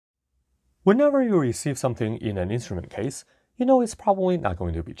Whenever you receive something in an instrument case, you know it's probably not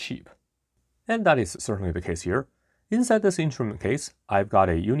going to be cheap. And that is certainly the case here. Inside this instrument case, I've got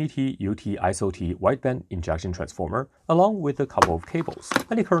a UNI-T UT-ISOT wideband injection transformer along with a couple of cables,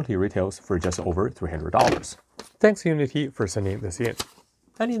 and it currently retails for just over $300. Thanks UNI-T for sending this in.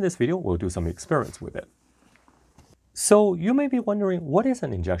 And in this video, we'll do some experiments with it. So you may be wondering, what is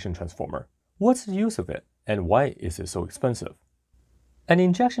an injection transformer? What's the use of it, and why is it so expensive? An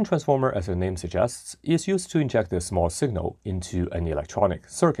injection transformer, as the name suggests, is used to inject a small signal into an electronic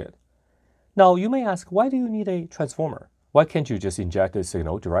circuit. Now, you may ask, why do you need a transformer? Why can't you just inject the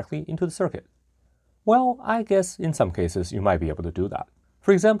signal directly into the circuit? Well, I guess in some cases you might be able to do that.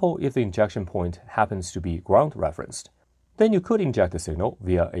 For example, if the injection point happens to be ground referenced, then you could inject the signal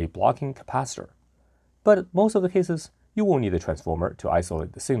via a blocking capacitor. But most of the cases, you will need a transformer to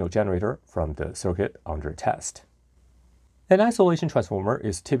isolate the signal generator from the circuit under test. An isolation transformer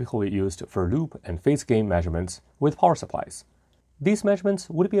is typically used for loop and phase gain measurements with power supplies. These measurements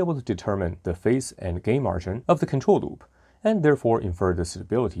would be able to determine the phase and gain margin of the control loop, and therefore infer the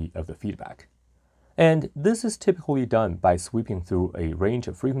stability of the feedback. And this is typically done by sweeping through a range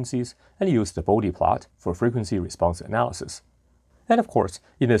of frequencies and use the Bode plot for frequency response analysis. And of course,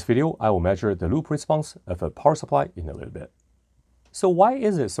 in this video, I will measure the loop response of a power supply in a little bit. So why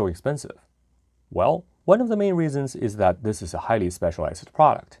is it so expensive? Well, one of the main reasons is that this is a highly specialized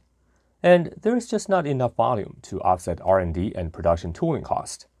product. And there is just not enough volume to offset R&D and production tooling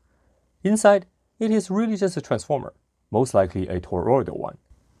cost. Inside, it is really just a transformer, most likely a toroidal one.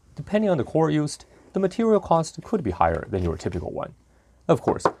 Depending on the core used, the material cost could be higher than your typical one. Of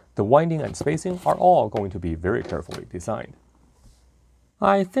course, the winding and spacing are all going to be very carefully designed.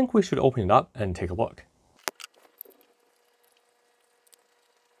 I think we should open it up and take a look.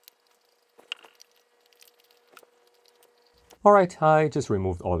 Alright, I just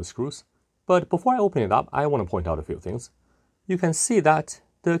removed all the screws. But before I open it up, I want to point out a few things. You can see that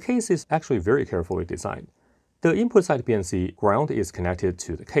the case is actually very carefully designed. The input side BNC ground is connected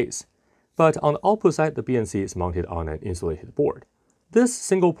to the case, but on the output side, the BNC is mounted on an insulated board. This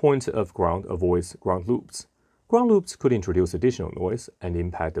single point of ground avoids ground loops. Ground loops could introduce additional noise and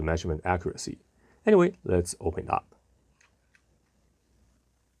impact the measurement accuracy. Anyway, let's open it up.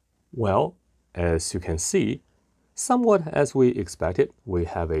 Well, as you can see, somewhat as we expected, we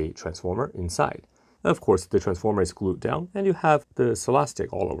have a transformer inside. Of course, the transformer is glued down and you have the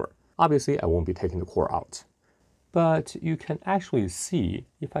celestic all over. Obviously, I won't be taking the core out. But you can actually see,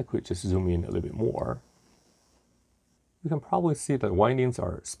 if I could just zoom in a little bit more, you can probably see that windings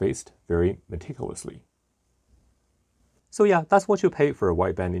are spaced very meticulously. So yeah, that's what you pay for a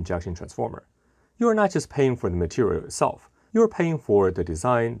wideband injection transformer. You are not just paying for the material itself, you are paying for the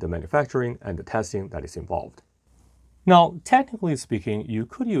design, the manufacturing, and the testing that is involved. Now, technically speaking, you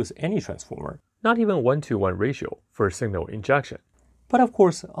could use any transformer, not even 1-to-1 ratio, for signal injection. But of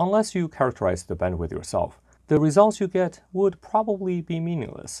course, unless you characterize the bandwidth yourself, the results you get would probably be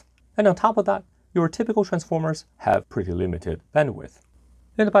meaningless. And on top of that, your typical transformers have pretty limited bandwidth.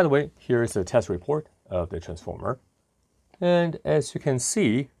 And by the way, here is a test report of the transformer. And as you can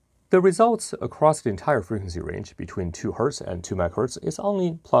see, the results across the entire frequency range between 2 Hz and 2 MHz is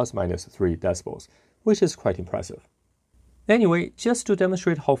only ±3 decibels, which is quite impressive. Anyway, just to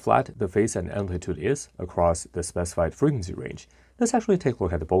demonstrate how flat the phase and amplitude is across the specified frequency range, let's actually take a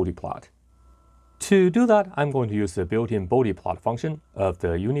look at the Bode plot. To do that, I'm going to use the built-in Bode plot function of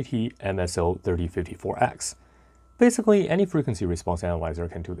the UNI-T MSO3054X. Basically, any frequency response analyzer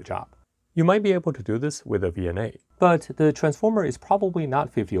can do the job. You might be able to do this with a VNA, but the transformer is probably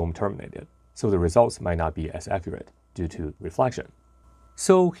not 50 ohm terminated, so the results might not be as accurate due to reflection.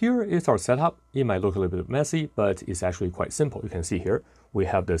 So here is our setup. It might look a little bit messy, but it's actually quite simple. You can see here, we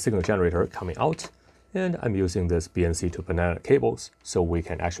have the signal generator coming out, and I'm using this BNC to banana cables so we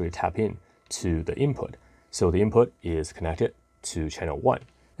can actually tap in to the input. So the input is connected to channel 1,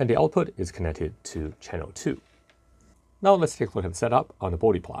 and the output is connected to channel 2. Now let's take a look at the setup on the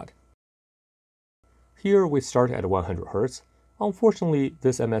Bode plot. Here we start at 100 Hz. Unfortunately,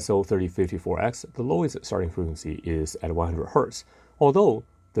 this MSO3054X, the lowest starting frequency is at 100 Hz. Although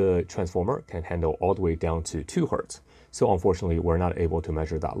the transformer can handle all the way down to 2 Hz, so unfortunately we're not able to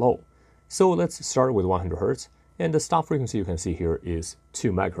measure that low. So let's start with 100 Hz, and the stop frequency you can see here is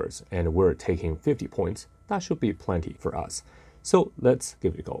 2 MHz, and we're taking 50 points. That should be plenty for us. So let's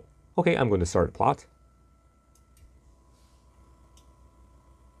give it a go. Okay, I'm going to start a plot.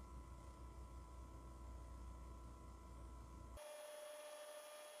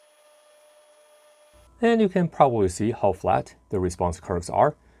 And you can probably see how flat the response curves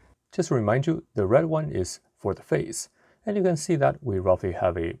are. Just to remind you, the red one is for the phase, and you can see that we roughly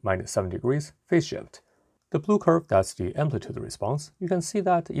have a -7 degrees phase shift. The blue curve, that's the amplitude response. You can see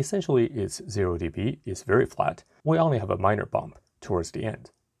that essentially it's 0 dB, it's very flat. We only have a minor bump towards the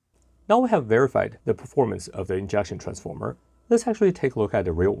end. Now we have verified the performance of the injection transformer. Let's actually take a look at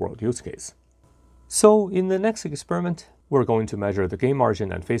the real-world use case. So in the next experiment, we're going to measure the gain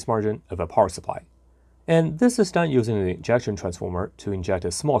margin and phase margin of a power supply. And this is done using the injection transformer to inject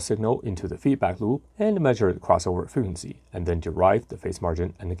a small signal into the feedback loop and measure the crossover frequency, and then derive the phase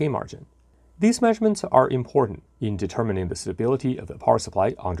margin and the gain margin. These measurements are important in determining the stability of the power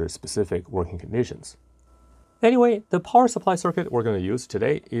supply under specific working conditions. Anyway, the power supply circuit we're going to use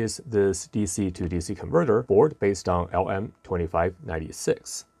today is this DC to DC converter board based on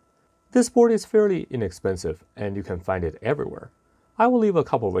LM2596. This board is fairly inexpensive and you can find it everywhere. I will leave a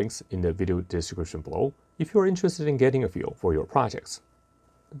couple links in the video description below if you're interested in getting a feel for your projects.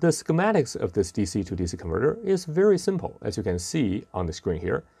 The schematics of this DC to DC converter is very simple, as you can see on the screen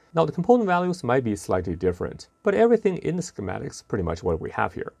here. Now the component values might be slightly different, but everything in the schematics pretty much what we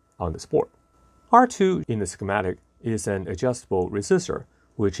have here on this board. R2 in the schematic is an adjustable resistor,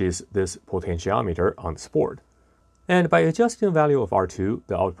 which is this potentiometer on this board. And by adjusting the value of R2,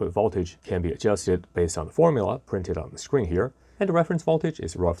 the output voltage can be adjusted based on the formula printed on the screen here, and the reference voltage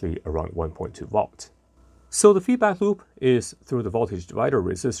is roughly around 1.2 volts. So the feedback loop is through the voltage divider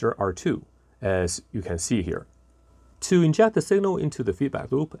resistor R2, as you can see here. To inject the signal into the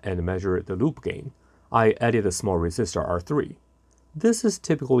feedback loop and measure the loop gain, I added a small resistor R3. This is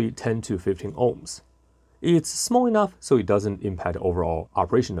typically 10 to 15 ohms. It's small enough so it doesn't impact the overall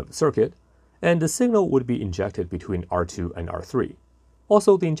operation of the circuit, and the signal would be injected between R2 and R3.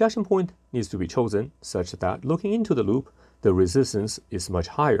 Also, the injection point needs to be chosen such that looking into the loop, the resistance is much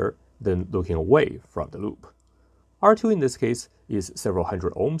higher than looking away from the loop. R2 in this case is several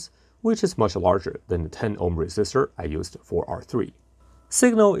hundred ohms, which is much larger than the 10 ohm resistor I used for R3.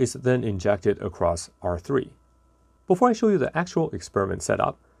 Signal is then injected across R3. Before I show you the actual experiment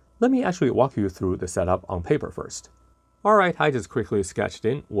setup, let me actually walk you through the setup on paper first. Alright, I just quickly sketched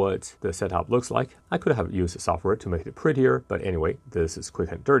in what the setup looks like. I could have used software to make it prettier, but anyway, this is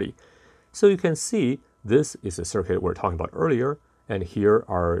quick and dirty. So you can see this is the circuit we were talking about earlier, and here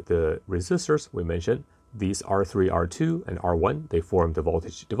are the resistors we mentioned. These R3, R2, and R1, they form the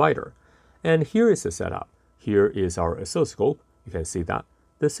voltage divider. And here is the setup. Here is our oscilloscope. You can see that.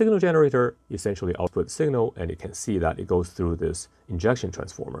 The signal generator essentially outputs signal, and you can see that it goes through this injection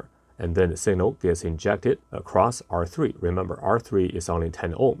transformer. And then the signal gets injected across R3. Remember, R3 is only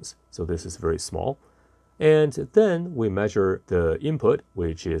 10 ohms, so this is very small. And then we measure the input,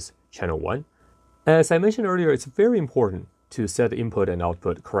 which is channel 1. As I mentioned earlier, it's very important to set the input and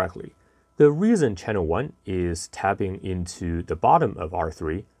output correctly. The reason channel 1 is tapping into the bottom of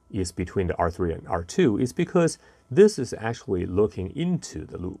R3 is between the R3 and R2 is because this is actually looking into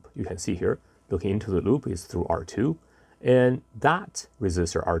the loop. You can see here, looking into the loop is through R2. And that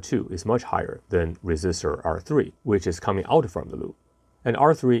resistor R2 is much higher than resistor R3, which is coming out from the loop. And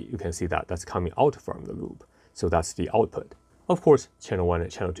R3, you can see that that's coming out from the loop. So that's the output. Of course, channel 1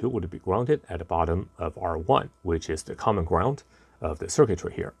 and channel 2 would be grounded at the bottom of R1, which is the common ground of the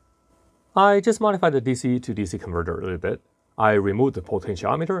circuitry here. I just modified the DC to DC converter a little bit. I removed the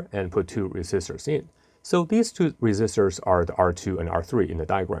potentiometer and put 2 resistors in. So these 2 resistors are the R2 and R3 in the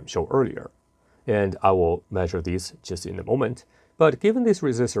diagram shown earlier. And I will measure these just in a moment. But given these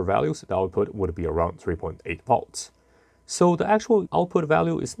resistor values, the output would be around 3.8 volts. So the actual output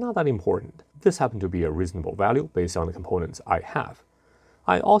value is not that important. This happened to be a reasonable value based on the components I have.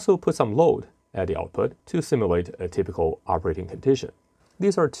 I also put some load at the output to simulate a typical operating condition.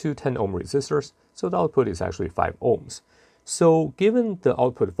 These are 2 10 ohm resistors, so the output is actually 5 ohms. So given the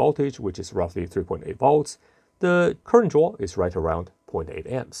output voltage, which is roughly 3.8 volts, the current draw is right around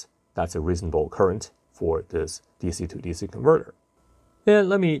 0.8 amps. That's a reasonable current for this DC to DC converter. And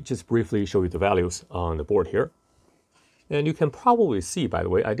let me just briefly show you the values on the board here. And you can probably see, by the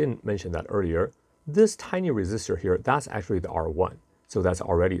way, I didn't mention that earlier, this tiny resistor here, that's actually the R1. So that's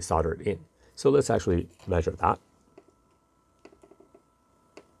already soldered in. So let's actually measure that.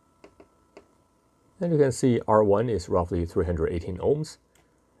 And you can see R1 is roughly 318 ohms.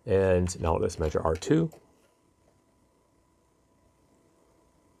 And now let's measure R2.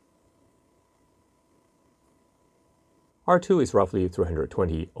 R2 is roughly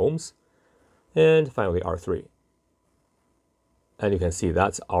 320 ohms. And finally R3. And you can see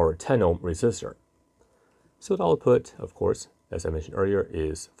that's our 10 ohm resistor. So the output, of course, as I mentioned earlier,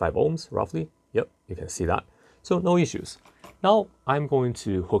 is 5 ohms roughly. Yep, you can see that. So no issues. Now I'm going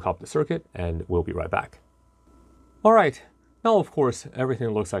to hook up the circuit and we'll be right back. All right, Now, of course, everything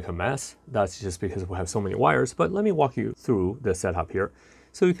looks like a mess. That's just because we have so many wires, but let me walk you through the setup here.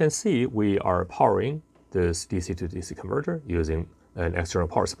 So you can see we are powering this DC to DC converter using an external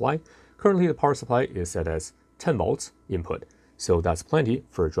power supply. Currently, the power supply is set as 10 volts input, so that's plenty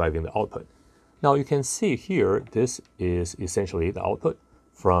for driving the output. Now you can see here, this is essentially the output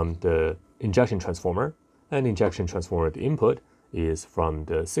from the injection transformer, and injection transformer, the input is from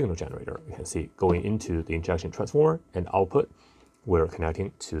the signal generator. You can see going into the injection transformer and output, we're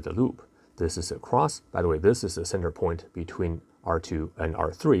connecting to the loop. This is a cross. By the way, this is the center point between R2 and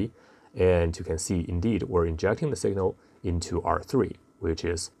R3. And you can see indeed we're injecting the signal into R3, which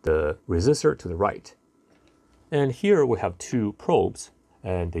is the resistor to the right. And here we have two probes,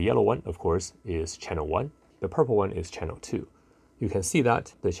 and the yellow one, of course, is channel 1. The purple one is channel 2. You can see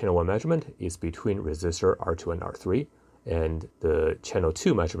that the channel 1 measurement is between resistor R2 and R3, and the channel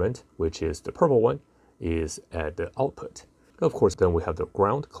 2 measurement, which is the purple one, is at the output. Of course, then we have the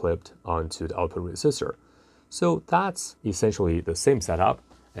ground clipped onto the output resistor. So that's essentially the same setup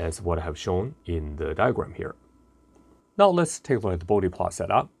as what I have shown in the diagram here. Now let's take a look at the Bode plot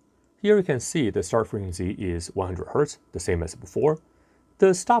setup. Here you can see the start frequency is 100 Hz, the same as before.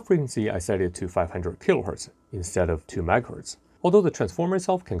 The stop frequency, I set it to 500 kHz instead of 2 MHz. Although the transformer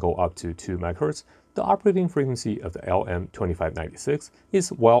itself can go up to 2 MHz, the operating frequency of the LM2596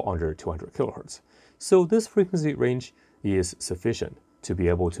 is well under 200 kHz. So this frequency range is sufficient to be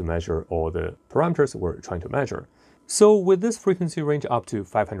able to measure all the parameters we're trying to measure. So with this frequency range up to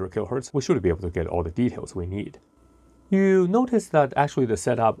 500 kHz, we should be able to get all the details we need. You notice that actually the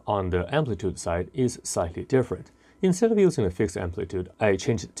setup on the amplitude side is slightly different. Instead of using a fixed amplitude, I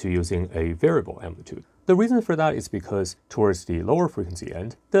changed it to using a variable amplitude. The reason for that is because towards the lower frequency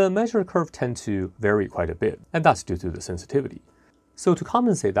end, the measured curve tends to vary quite a bit, and that's due to the sensitivity. So to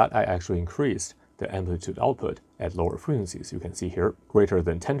compensate that, I actually increased the amplitude output at lower frequencies. You can see here, greater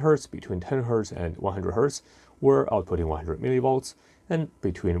than 10 Hz, between 10 Hz and 100 Hz, we're outputting 100 millivolts, and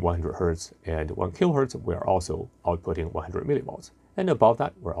between 100 Hz and 1 kHz, we're also outputting 100 millivolts, and above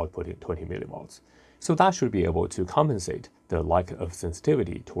that, we're outputting 20 millivolts. So that should be able to compensate the lack of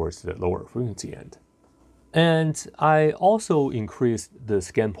sensitivity towards the lower frequency end. And I also increased the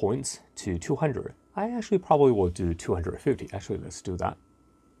scan points to 200. I actually probably will do 250. Actually, let's do that.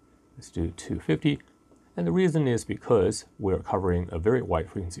 Let's do 250. And the reason is because we're covering a very wide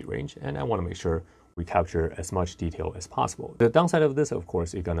frequency range, and I want to make sure we capture as much detail as possible. The downside of this, of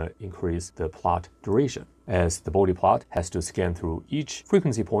course, is going to increase the plot duration, as the Bode plot has to scan through each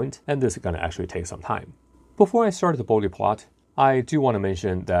frequency point, and this is going to actually take some time. Before I start the Bode plot, I do want to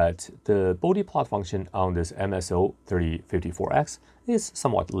mention that the Bode plot function on this MSO3054X is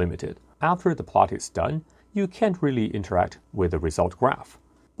somewhat limited. After the plot is done, you can't really interact with the result graph.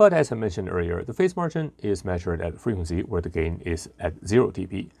 But as I mentioned earlier, the phase margin is measured at a frequency where the gain is at 0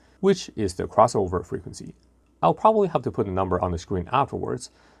 dB, which is the crossover frequency. I'll probably have to put a number on the screen afterwards,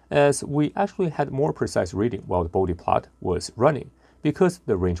 as we actually had more precise reading while the Bode plot was running, because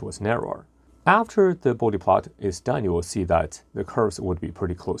the range was narrower. After the Bode plot is done, you will see that the curves would be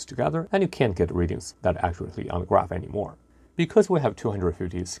pretty close together, and you can't get readings that accurately on the graph anymore. Because we have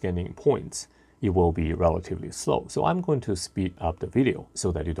 250 scanning points, it will be relatively slow, so I'm going to speed up the video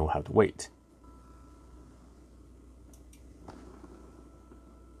so that you don't have to wait.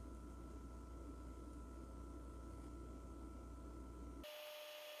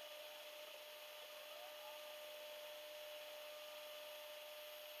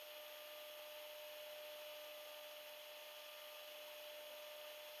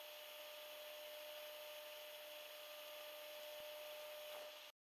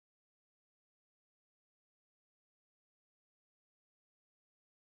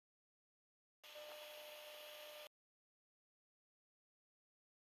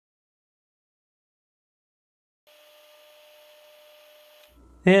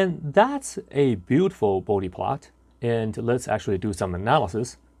 And that's a beautiful Bode plot, and let's actually do some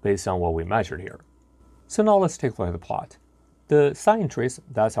analysis based on what we measured here. So now let's take a look at the plot. The sine trace,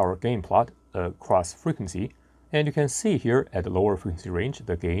 that's our gain plot across frequency, and you can see here at the lower frequency range,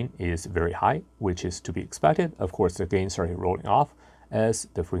 the gain is very high, which is to be expected. Of course, the gain started rolling off as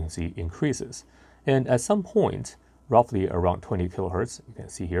the frequency increases. And at some point, roughly around 20 kHz, you can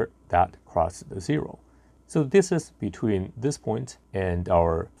see here, that crosses the 0. So this is between this point and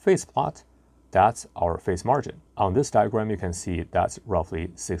our phase plot. That's our phase margin. On this diagram, you can see that's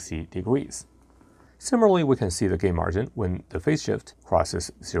roughly 60 degrees. Similarly, we can see the gain margin when the phase shift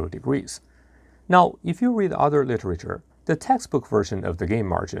crosses 0 degrees. Now, if you read other literature, the textbook version of the gain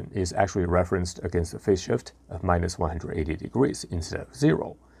margin is actually referenced against the phase shift of minus 180 degrees instead of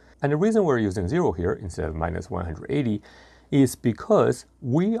 0. And the reason we're using 0 here instead of minus 180 is because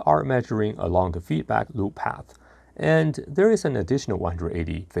we are measuring along the feedback loop path, and there is an additional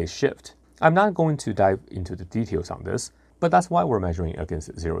 180 phase shift. I'm not going to dive into the details on this, but that's why we're measuring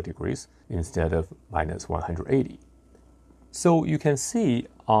against 0 degrees instead of minus 180. So you can see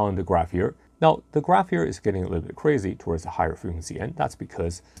on the graph here, now the graph here is getting a little bit crazy towards the higher frequency end. That's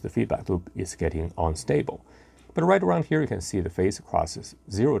because the feedback loop is getting unstable. But right around here, you can see the phase crosses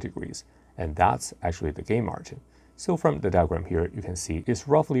 0 degrees, and that's actually the gain margin. So from the diagram here, you can see it's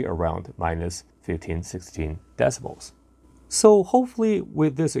roughly around minus 15, 16 decibels. So hopefully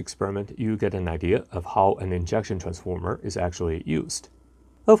with this experiment, you get an idea of how an injection transformer is actually used.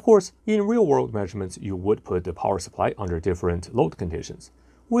 Of course, in real-world measurements, you would put the power supply under different load conditions.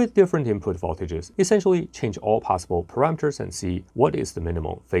 With different input voltages, essentially change all possible parameters and see what is the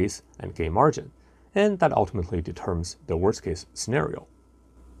minimum phase and gain margin. And that ultimately determines the worst-case scenario.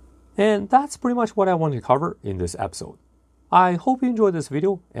 And that's pretty much what I wanted to cover in this episode. I hope you enjoyed this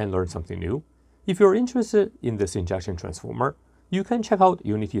video and learned something new. If you're interested in this injection transformer, you can check out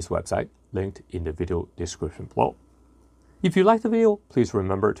UNI-T's website, linked in the video description below. If you liked the video, please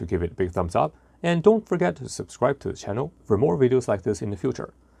remember to give it a big thumbs up, and don't forget to subscribe to the channel for more videos like this in the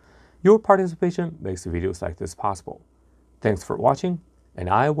future. Your participation makes videos like this possible. Thanks for watching, and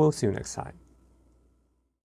I will see you next time.